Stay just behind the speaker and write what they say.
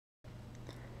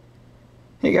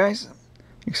Hey guys,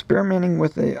 experimenting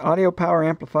with the audio power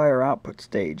amplifier output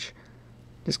stage.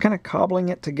 Just kind of cobbling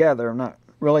it together. I'm not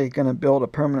really going to build a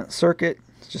permanent circuit.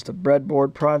 It's just a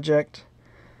breadboard project.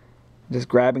 Just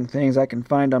grabbing things I can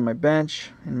find on my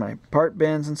bench, in my part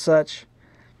bins and such.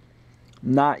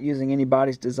 Not using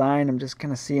anybody's design. I'm just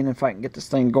kind of seeing if I can get this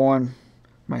thing going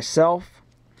myself.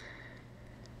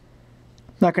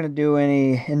 Not going to do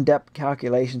any in-depth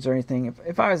calculations or anything.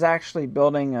 If I was actually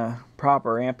building a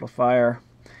proper amplifier,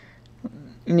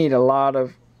 you need a lot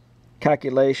of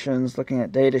calculations, looking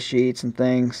at data sheets and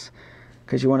things,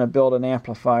 because you want to build an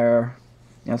amplifier.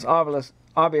 You know, it's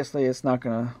obviously it's not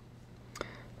going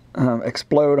to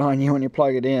explode on you when you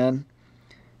plug it in.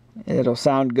 It'll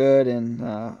sound good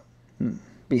and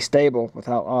be stable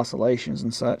without oscillations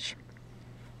and such.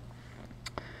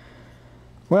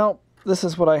 Well, this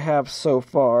is what I have so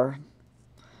far.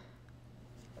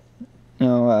 You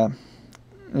know,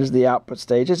 there's the output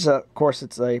stage. Of course,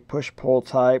 it's a push-pull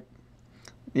type.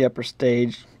 The upper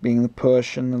stage being the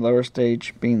push and the lower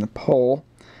stage being the pull.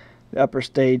 The upper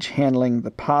stage handling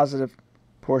the positive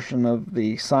portion of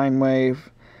the sine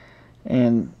wave,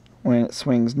 and when it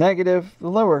swings negative, the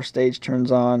lower stage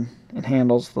turns on and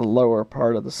handles the lower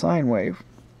part of the sine wave.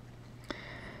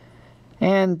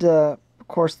 And of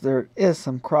course, there is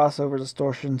some crossover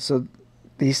distortion, so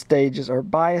these stages are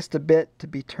biased a bit to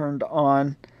be turned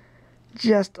on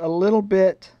just a little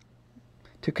bit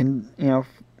to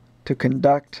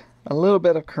conduct a little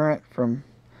bit of current from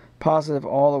positive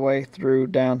all the way through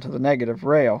down to the negative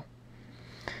rail.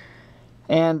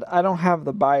 And I don't have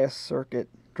the bias circuit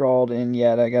drawn in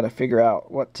yet. I got to figure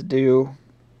out what to do.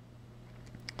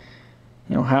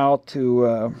 You know, how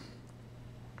to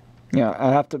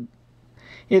I have to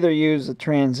either use a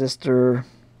transistor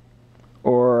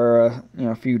or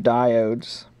a few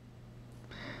diodes,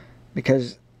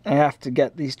 because I have to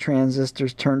get these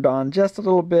transistors turned on just a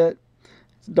little bit.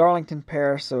 It's a Darlington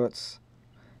pair, so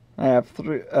I have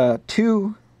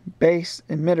two base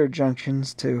emitter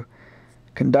junctions to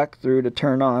conduct through to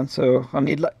turn on. So I'll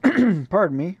need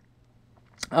pardon me.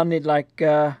 I'll need like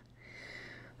roughly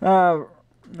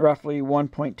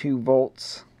 1.2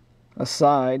 volts a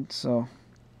side. So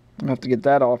I'll have to get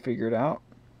that all figured out.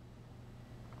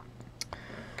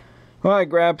 Well, I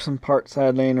grabbed some parts I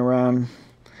had laying around.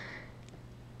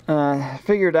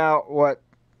 Figured out what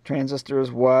transistor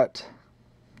is what,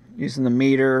 using the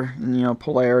meter and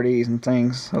polarities and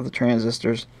things of the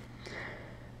transistors.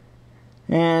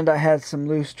 And I had some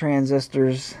loose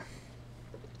transistors,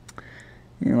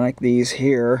 like these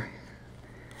here,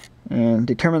 and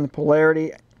determined the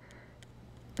polarity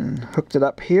and hooked it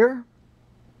up here.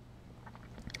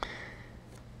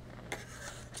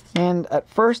 And at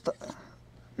first,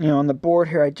 on the board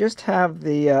here, I just have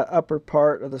the upper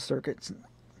part of the circuit.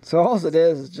 So all it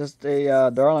is just a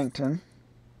Darlington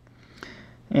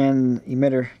and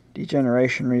emitter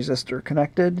degeneration resistor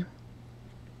connected.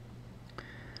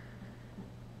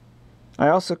 I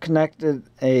also connected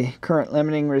a current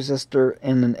limiting resistor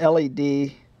and an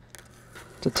LED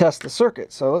to test the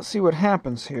circuit. So let's see what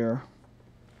happens here.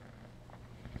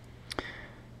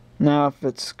 Now, if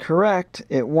it's correct,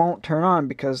 it won't turn on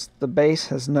because the base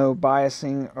has no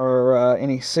biasing or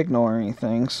any signal or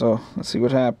anything. So let's see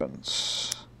what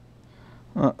happens.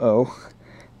 Uh-oh,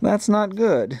 that's not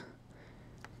good.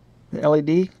 The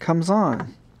LED comes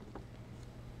on.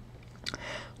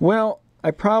 Well,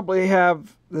 I probably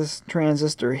have this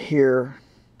transistor here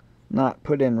not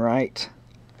put in right.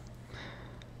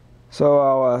 So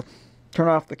I'll turn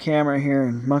off the camera here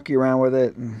and monkey around with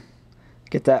it and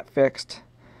get that fixed.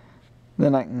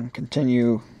 Then I can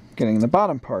continue getting the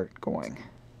bottom part going.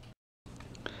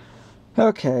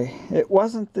 Okay, it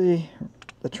wasn't the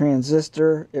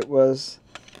transistor, it was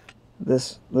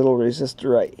this little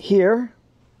resistor right here,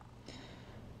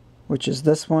 which is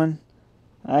this one.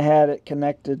 I had it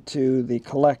connected to the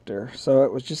collector, so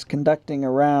it was just conducting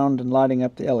around and lighting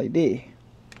up the LED.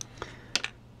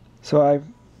 So I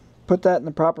put that in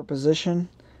the proper position,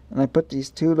 and I put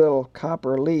these two little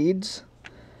copper leads,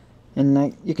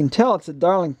 and you can tell it's a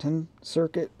Darlington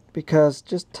circuit because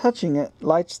just touching it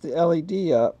lights the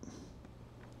LED up.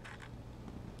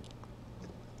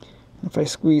 If I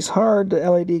squeeze hard, the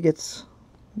LED gets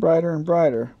brighter and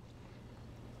brighter.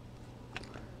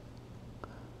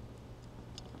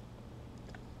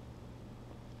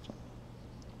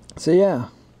 So yeah,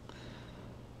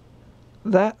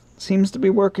 that seems to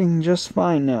be working just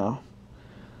fine now.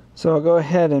 So I'll go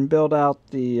ahead and build out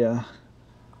the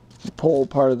pole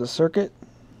part of the circuit,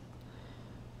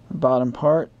 the bottom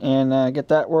part, and get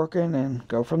that working and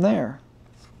go from there.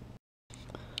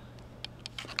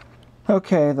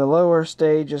 Okay, the lower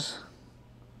stage is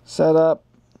set up.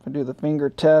 if I do the finger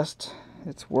test,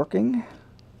 it's working.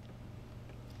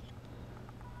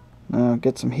 Now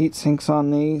get some heat sinks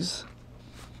on these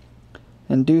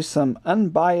and do some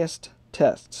unbiased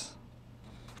tests,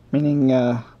 meaning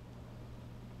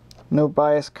no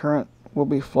bias current will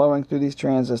be flowing through these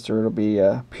transistors. It'll be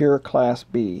pure class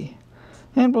B,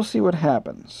 and we'll see what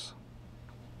happens.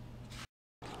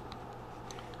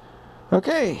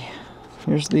 Okay,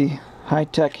 here's the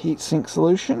high-tech heatsink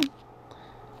solution.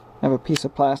 I have a piece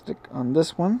of plastic on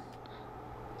this one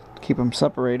to keep them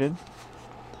separated.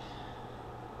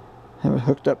 Have it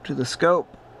hooked up to the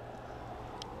scope.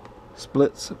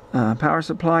 Split power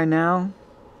supply now,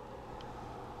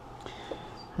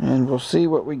 and we'll see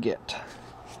what we get.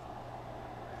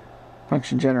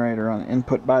 Function generator on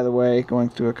input, by the way, going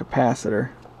through a capacitor.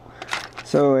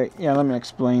 So yeah, let me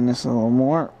explain this a little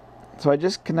more. So I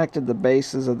just connected the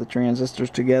bases of the transistors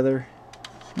together.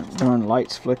 Darn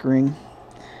light's flickering.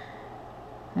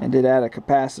 I did add a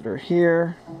capacitor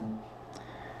here,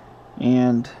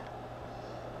 and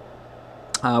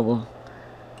I will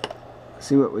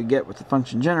see what we get with the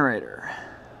function generator.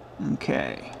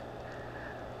 Okay.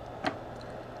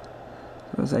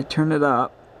 So as I turn it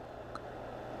up,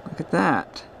 look at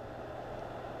that.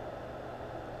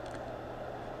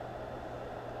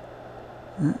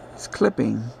 It's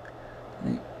clipping.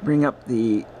 I bring up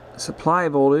the supply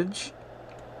voltage.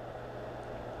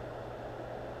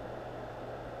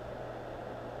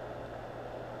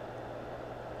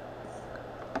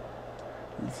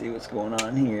 Let's see what's going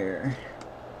on here.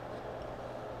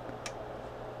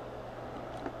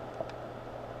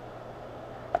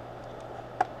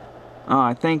 Oh,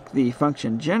 I think the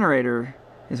function generator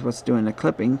is what's doing the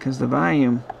clipping, because the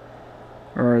volume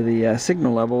or the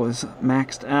signal level is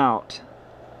maxed out.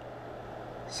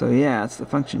 So yeah, it's the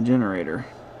function generator.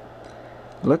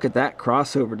 Look at that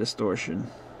crossover distortion.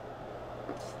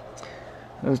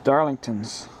 Those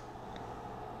Darlingtons,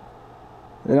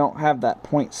 they don't have that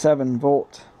 0.7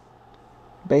 volt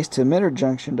base to emitter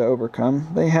junction to overcome.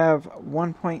 They have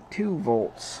 1.2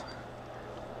 volts.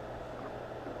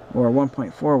 Or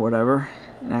 1.4, whatever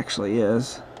it actually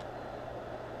is.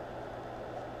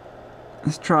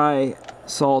 Let's try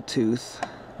sawtooth.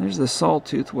 There's the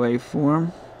sawtooth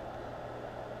waveform.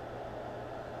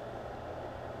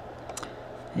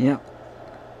 Yep.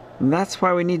 And that's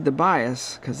why we need the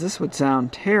bias, because this would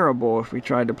sound terrible if we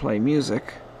tried to play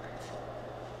music.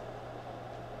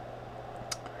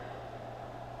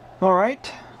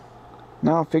 Alright,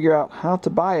 now I'll figure out how to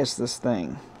bias this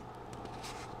thing.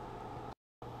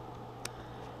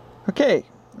 Okay,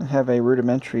 I have a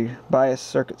rudimentary bias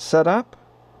circuit set up.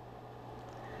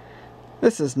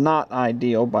 This is not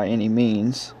ideal by any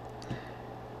means.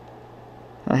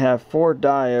 I have 4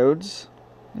 diodes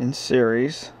in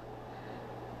series,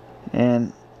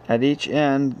 and at each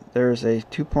end there's a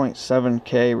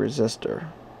 2.7K resistor.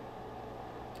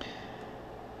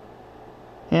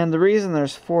 And the reason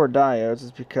there's 4 diodes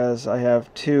is because I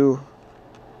have 2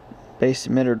 base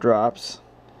emitter drops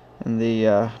in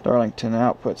the Darlington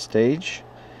output stage,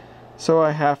 so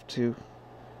I have to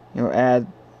add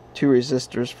 2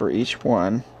 resistors for each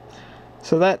one.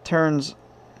 So that turns,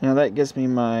 that gives me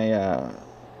my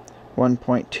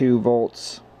 1.2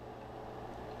 volts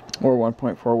or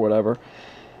 1.4, whatever,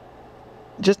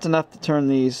 just enough to turn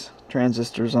these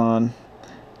transistors on,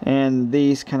 and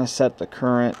these kind of set the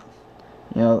current.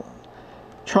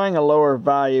 Trying a lower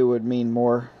value would mean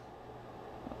more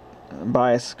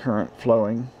bias current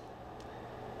flowing,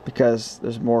 because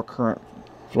there's more current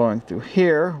flowing through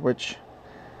here, which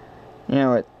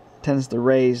it tends to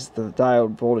raise the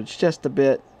diode voltage just a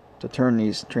bit to turn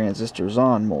these transistors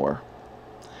on more.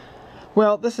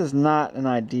 Well, this is not an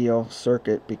ideal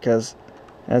circuit, because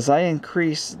as I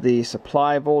increase the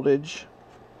supply voltage,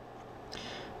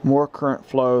 more current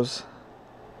flows,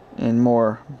 and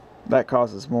that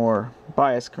causes more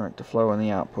bias current to flow in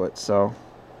the output. So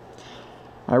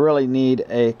I really need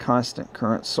a constant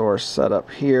current source set up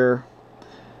here,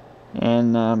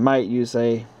 and might use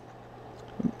a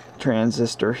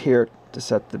transistor here to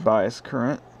set the bias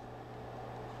current.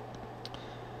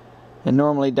 And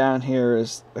normally down here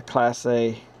is the Class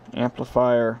A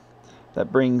amplifier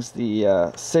that brings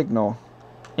the signal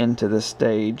into this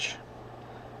stage.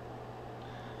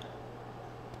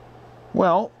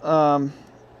 Well, I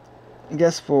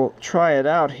guess we'll try it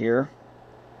out here.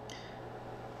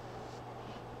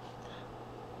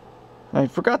 I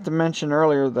forgot to mention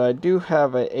earlier that I do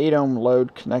have an 8 ohm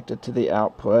load connected to the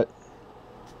output,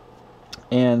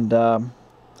 and the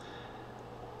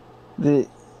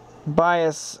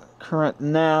bias current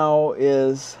now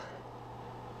is,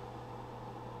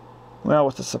 well,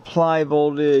 with the supply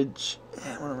voltage,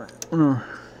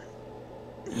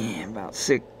 about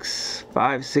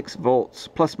 5, 6 volts,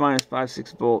 plus minus 5,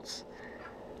 6 volts.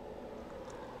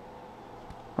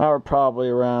 Or probably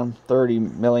around 30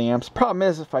 milliamps. Problem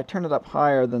is, if I turn it up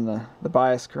higher, then the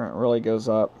bias current really goes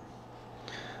up.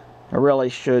 I really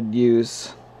should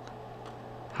use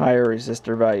higher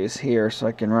resistor values here so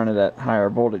I can run it at higher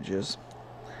voltages.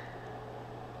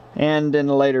 And in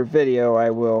a later video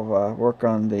I will work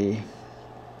on the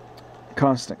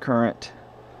constant current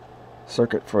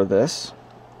circuit for this.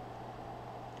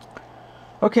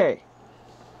 Okay,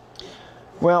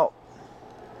 well,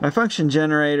 my function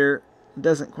generator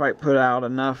doesn't quite put out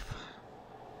enough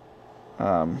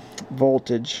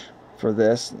voltage for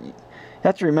this. You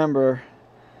have to remember,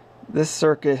 this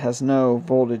circuit has no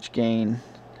voltage gain.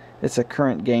 It's a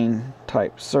current gain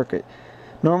type circuit.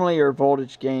 Normally your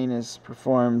voltage gain is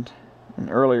performed in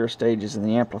earlier stages in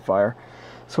the amplifier.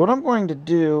 So what I'm going to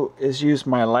do is use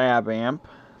my lab amp.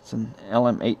 It's an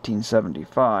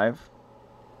LM1875.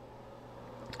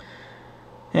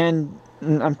 And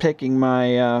I'm taking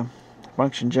my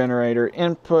function generator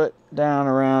input down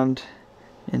around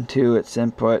into its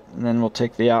input, and then we'll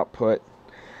take the output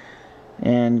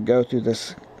and go through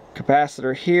this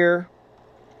capacitor here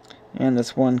and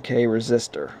this 1K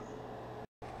resistor.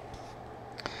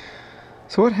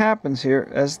 So what happens here,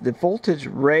 as the voltage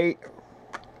rate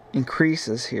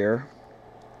increases here,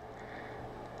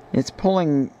 it's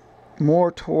pulling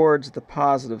more towards the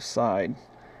positive side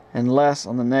and less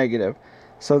on the negative.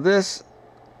 So this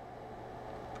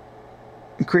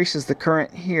increases the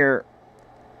current here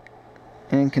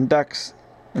and conducts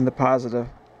in the positive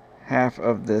half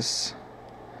of this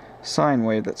sine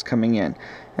wave that's coming in.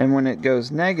 And when it goes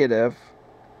negative,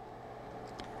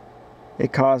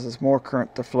 it causes more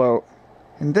current to flow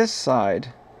in this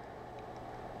side.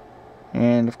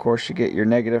 And of course you get your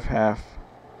negative half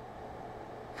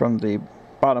from the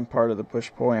bottom part of the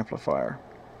push-pull amplifier.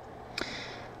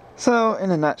 So in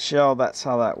a nutshell, that's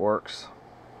how that works.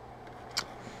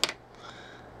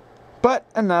 But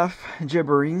enough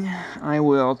gibbering. I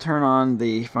will turn on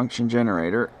the function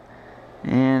generator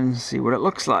and see what it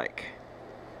looks like.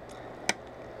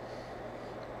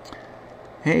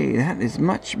 Hey, that is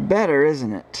much better,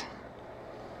 isn't it?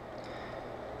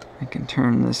 I can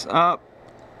turn this up.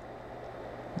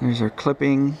 There's our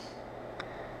clipping.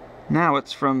 Now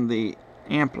it's from the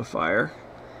amplifier,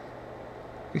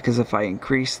 because if I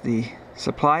increase the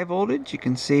supply voltage, you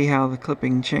can see how the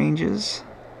clipping changes.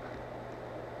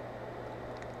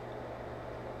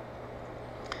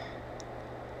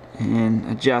 And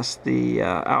adjust the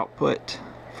output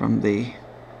from the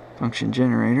function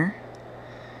generator.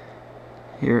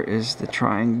 Here is the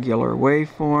triangular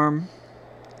waveform.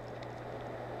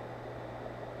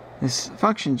 This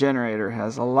function generator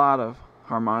has a lot of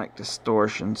harmonic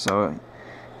distortion, so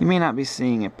you may not be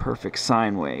seeing a perfect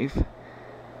sine wave.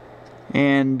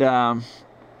 And at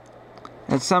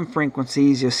some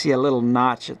frequencies you'll see a little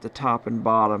notch at the top and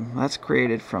bottom. That's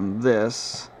created from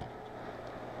this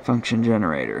function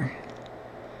generator.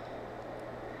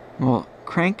 We'll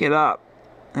crank it up.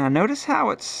 Now notice how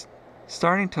it's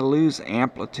starting to lose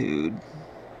amplitude.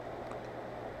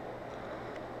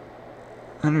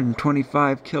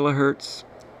 125 kilohertz.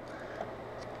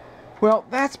 Well,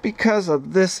 that's because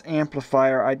of this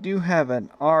amplifier. I do have an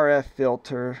RF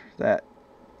filter that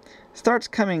starts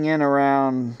coming in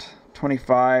around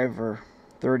 25 or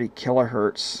 30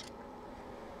 kilohertz.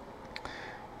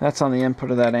 That's on the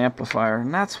input of that amplifier,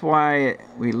 and that's why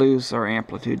we lose our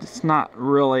amplitude. It's not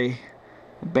really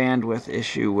a bandwidth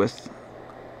issue with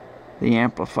the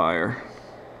amplifier.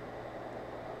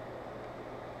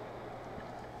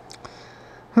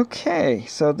 Okay,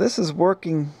 so this is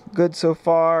working good so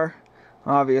far.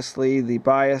 Obviously the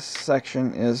bias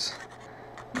section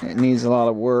it needs a lot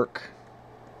of work.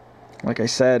 Like I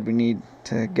said, we need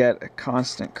to get a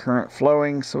constant current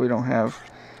flowing so we don't have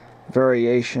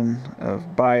variation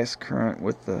of bias current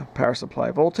with the power supply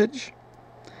voltage.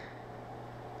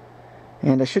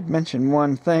 And I should mention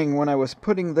one thing. When I was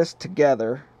putting this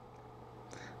together,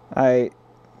 I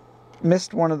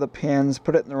missed one of the pins,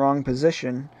 put it in the wrong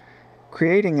position,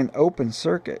 creating an open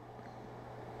circuit.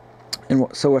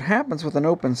 And so what happens with an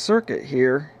open circuit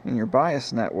here in your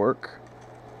bias network,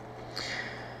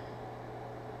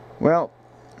 well,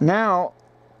 now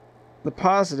the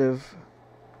positive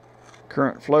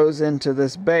current flows into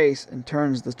this base and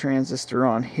turns the transistor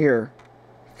on here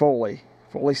fully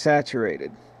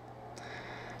saturated.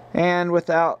 And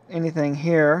without anything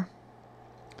here,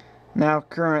 now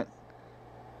current,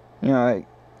 I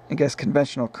guess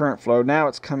conventional current flow, now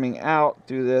it's coming out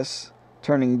through this,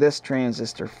 turning this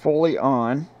transistor fully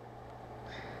on.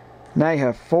 Now you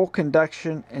have full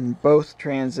conduction in both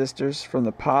transistors from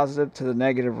the positive to the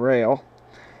negative rail.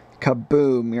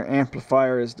 Kaboom, your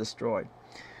amplifier is destroyed.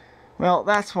 Well,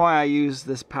 that's why I use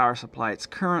this power supply. It's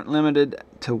current limited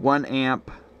to 1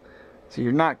 amp, so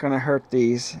you're not going to hurt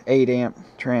these 8 amp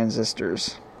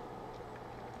transistors.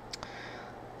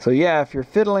 So yeah, if you're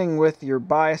fiddling with your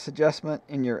bias adjustment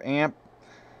in your amp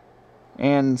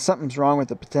and something's wrong with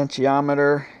the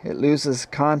potentiometer, it loses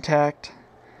contact,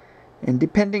 and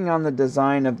depending on the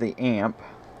design of the amp,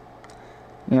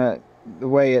 you know, the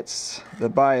way the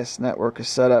bias network is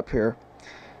set up here,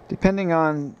 depending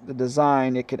on the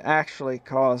design, it could actually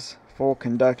cause full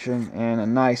conduction and a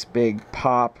nice big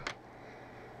pop,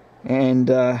 and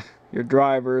your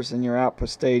drivers and your output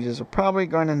stages are probably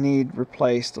going to need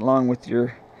replaced along with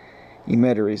your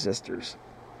emitter resistors.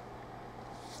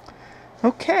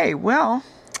 Okay, well,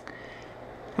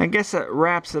 I guess that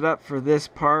wraps it up for this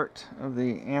part of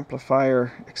the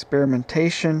amplifier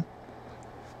experimentation.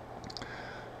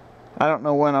 I don't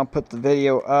know when I'll put the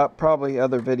video up, probably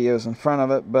other videos in front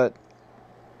of it, but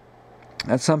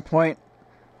at some point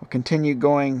I'll continue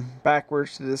going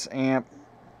backwards to this amp.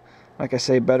 Like I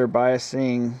say, better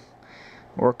biasing,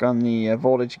 work on the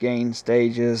voltage gain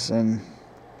stages, and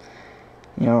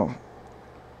you know,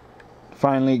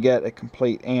 finally get a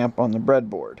complete amp on the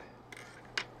breadboard.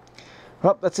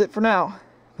 Well, that's it for now.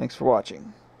 Thanks for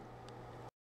watching.